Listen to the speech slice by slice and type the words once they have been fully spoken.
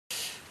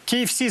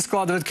KFC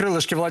складывает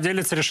крылышки.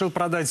 Владелец решил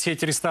продать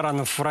сеть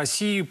ресторанов в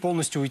России и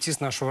полностью уйти с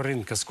нашего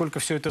рынка. Сколько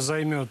все это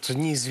займет,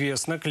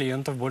 неизвестно.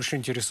 Клиентов больше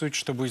интересует,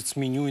 что будет с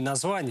меню и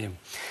названием.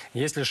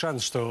 Есть ли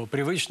шанс, что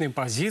привычные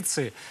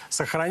позиции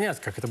сохранят,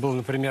 как это было,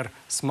 например,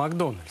 с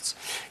Макдональдс?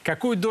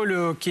 Какую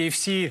долю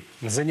KFC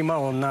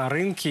занимала на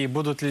рынке и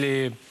будут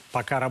ли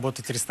пока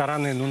работать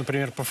рестораны,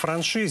 например, по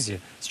франшизе?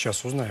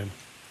 Сейчас узнаем.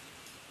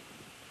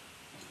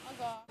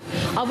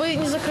 А вы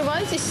не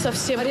закрываетесь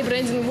совсем?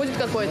 Ребрендинг будет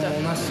какой-то?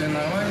 У нас все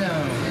нормально.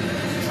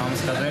 Вам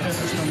сказали,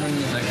 что мы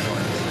не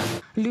закрываемся.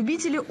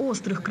 Любители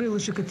острых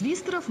крылышек и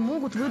твистеров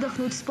могут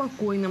выдохнуть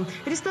спокойно.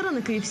 Рестораны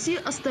KFC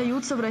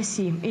остаются в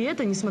России. И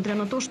это несмотря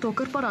на то, что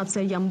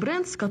корпорация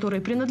Brands, которой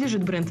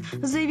принадлежит бренд,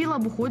 заявила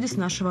об уходе с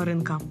нашего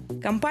рынка.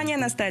 Компания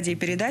на стадии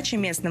передачи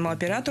местному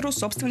оператору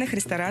собственных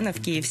ресторанов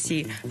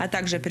KFC, а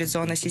также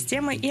операционной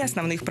системы и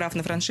основных прав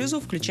на франшизу,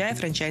 включая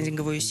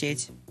франчайзинговую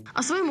сеть.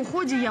 О своем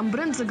уходе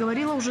Brands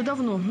заговорила уже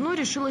давно, но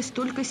решилась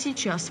только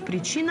сейчас.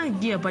 Причина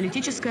 –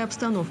 геополитическая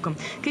обстановка.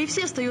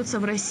 KFC остается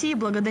в России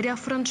благодаря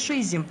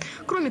франшизе.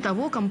 Кроме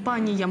того,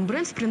 компании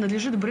Brands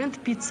принадлежит бренд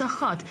Pizza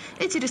Hut.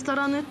 Эти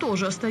рестораны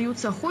тоже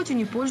остаются, хоть и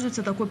не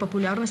пользуются такой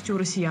популярностью у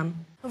россиян.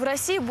 В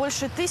России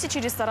больше 1000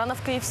 ресторанов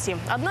KFC.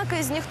 Однако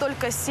из них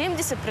только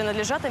 70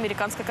 принадлежат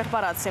американской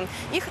корпорации.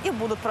 Их и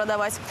будут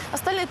продавать.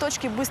 Остальные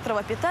точки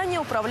быстрого питания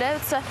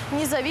управляются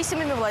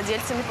независимыми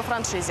владельцами по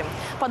франшизе.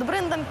 Под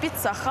брендом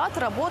Pizza Hut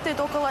работает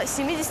около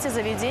 70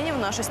 заведений в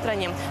нашей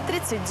стране.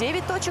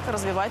 39 точек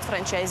развивает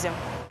франчайзи.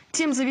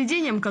 Тем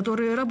заведениям,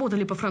 которые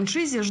работали по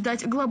франшизе,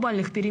 ждать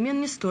глобальных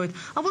перемен не стоит.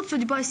 А вот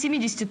судьба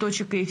 70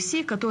 точек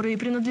KFC, которые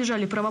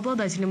принадлежали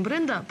правообладателям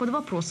бренда, под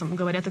вопросом,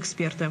 говорят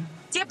эксперты.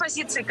 Те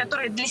позиции,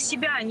 которые для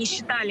себя они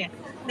считали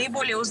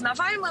наиболее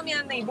узнаваемыми,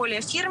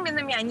 наиболее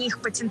фирменными, они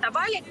их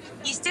патентовали.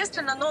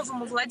 Естественно,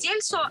 новому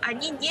владельцу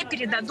они не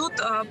передадут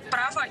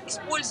право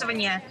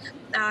использования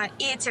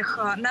этих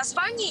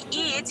названий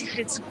и этих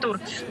рецептур.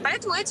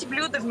 Поэтому эти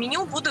блюда в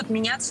меню будут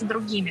меняться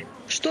другими.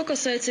 Что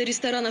касается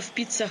ресторанов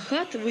Pizza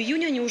Hut, в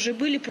июне они уже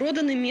были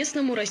проданы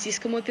местному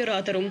российскому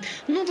оператору.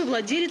 Новый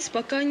владелец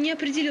пока не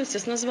определился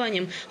с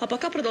названием, а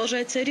пока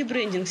продолжается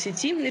ребрендинг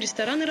сети,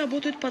 рестораны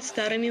работают под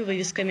старыми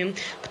вывесками.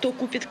 Кто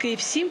купит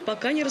KFC,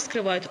 пока не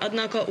раскрывают.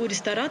 Однако у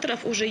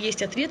рестораторов уже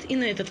есть ответ и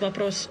на этот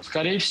вопрос.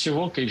 Скорее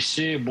всего,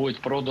 KFC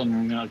будет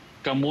продан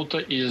кому-то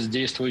из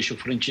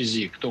действующих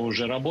франчайзи, кто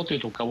уже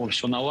работает, у кого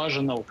все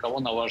налажено, у кого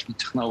налажены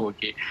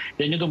технологии.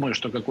 Я не думаю,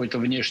 что какой-то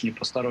внешний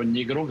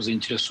посторонний игрок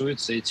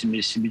заинтересуется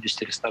этими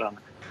 70 ресторанами.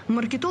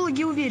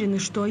 Маркетологи уверены,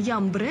 что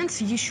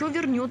Brands еще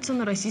вернется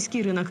на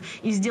российский рынок,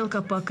 и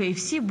сделка по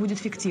KFC будет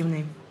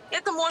фиктивной.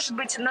 Это может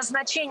быть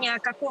назначение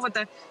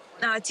какого-то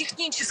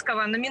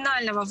технического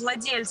номинального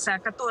владельца,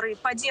 который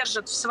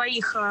поддержит в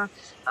своих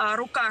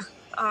руках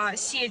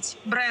сеть,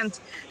 бренд,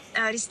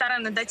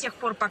 рестораны до тех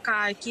пор,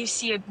 пока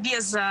KFC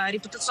без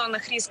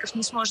репутационных рисков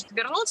не сможет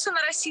вернуться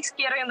на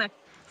российский рынок.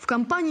 В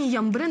компании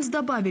Brands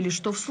добавили,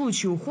 что в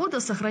случае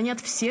ухода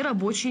сохранят все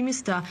рабочие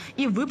места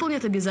и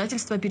выполнят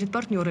обязательства перед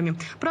партнерами.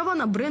 Права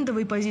на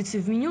брендовые позиции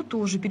в меню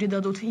тоже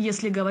передадут,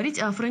 если говорить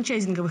о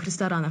франчайзинговых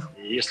ресторанах.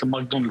 Если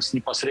Макдональдс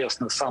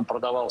непосредственно сам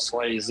продавал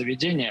свои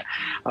заведения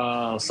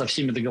со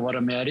всеми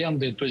договорами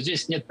аренды, то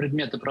здесь нет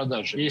предмета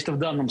продажи. Если в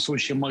данном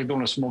случае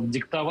Макдональдс мог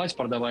диктовать,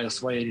 продавая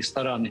свои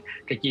рестораны,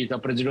 какие-то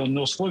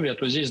определенные условия,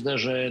 то здесь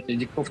даже этой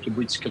диктовки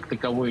быть как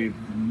таковой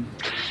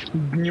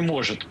не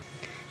может.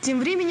 Тем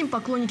временем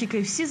поклонники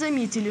KFC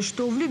заметили,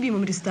 что в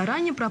любимом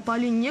ресторане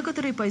пропали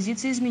некоторые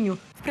позиции из меню.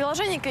 В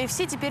приложении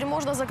KFC теперь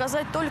можно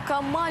заказать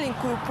только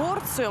маленькую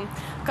порцию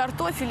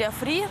картофеля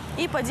фри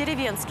и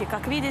по-деревенски.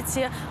 Как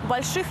видите,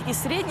 больших и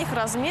средних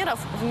размеров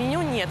в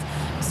меню нет.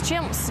 С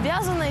чем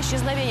связано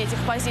исчезновение этих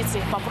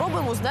позиций,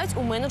 попробуем узнать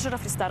у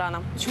менеджеров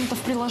ресторана. Почему-то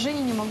в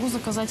приложении не могу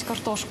заказать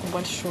картошку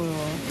большую.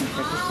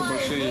 Картошку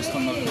большую есть,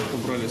 стандартно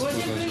убрали с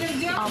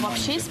продажи. А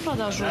вообще из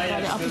продажи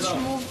убрали? А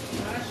почему?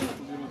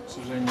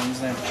 Не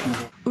знаю почему.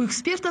 У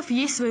экспертов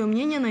есть свое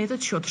мнение на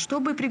этот счет.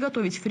 Чтобы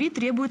приготовить фри,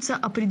 требуется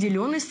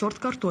определенный сорт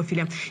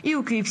картофеля. И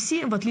у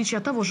KFC, в отличие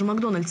от того же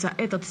Макдональдса,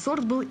 этот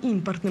сорт был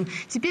импортным.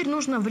 Теперь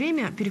нужно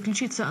время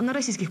переключиться на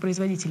российских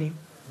производителей.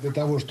 Для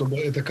того, чтобы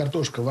эта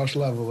картошка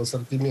вошла в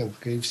ассортимент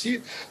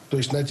KFC, то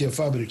есть на те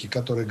фабрики,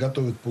 которые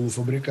готовят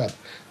полуфабрикат,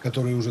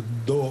 которые уже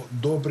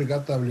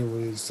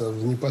доприготавливаются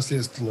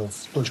непосредственно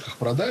в точках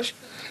продаж,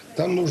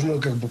 там нужно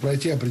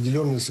пройти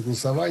определенные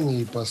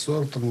согласования и по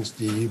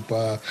сортности, и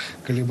по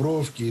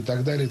калибровке, и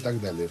так далее, и так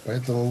далее.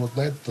 Поэтому вот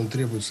на это там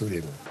требуется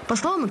время. По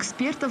словам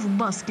экспертов,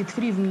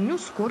 баскет-фри в меню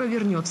скоро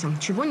вернется.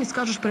 Чего не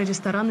скажешь про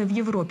рестораны в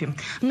Европе.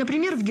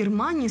 Например, в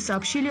Германии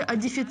сообщили о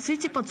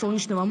дефиците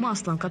подсолнечного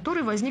масла,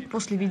 который возник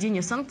после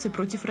введения санкций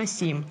против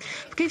России.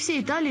 В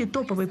KFC Италии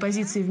топовые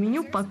позиции в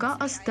меню пока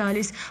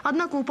остались.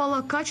 Однако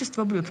упало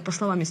качество блюд, по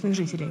словам местных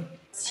жителей.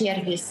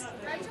 Сервис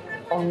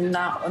он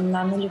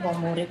на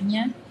нулевом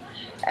уровне.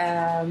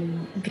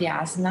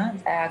 Грязно.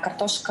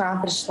 Картошка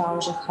пришла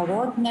уже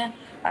холодная.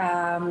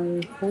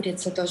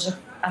 Курица тоже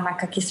она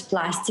как из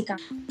пластика.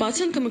 По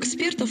оценкам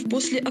экспертов,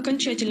 после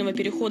окончательного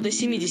перехода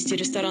 70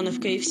 ресторанов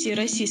KFC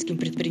российским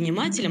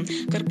предпринимателям,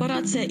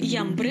 корпорация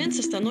Yum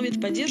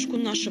остановит поддержку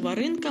нашего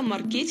рынка,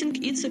 маркетинг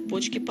и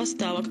цепочки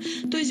поставок.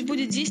 То есть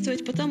будет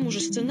действовать по тому же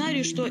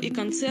сценарию, что и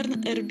концерн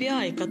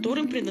RBI,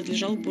 которым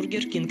принадлежал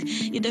Бургер Кинг.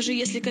 И даже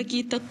если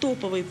какие-то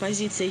топовые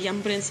позиции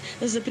Yum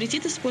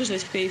запретит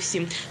использовать в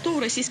KFC, то у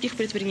российских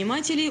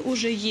предпринимателей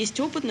уже есть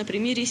опыт на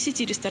примере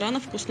сети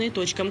ресторанов «Вкусная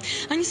точка».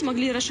 Они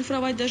смогли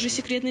расшифровать даже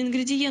секретные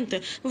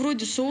ингредиенты,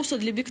 вроде соуса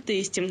для Биг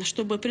Тейсти,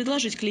 чтобы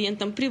предложить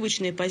клиентам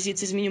привычные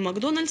позиции из меню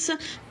Макдональдса,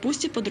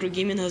 пусть и под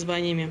другими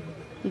названиями.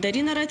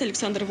 Дарина Райт,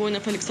 Александр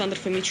Воинов, Александр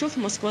Фомичев,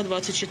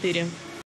 Москва-24.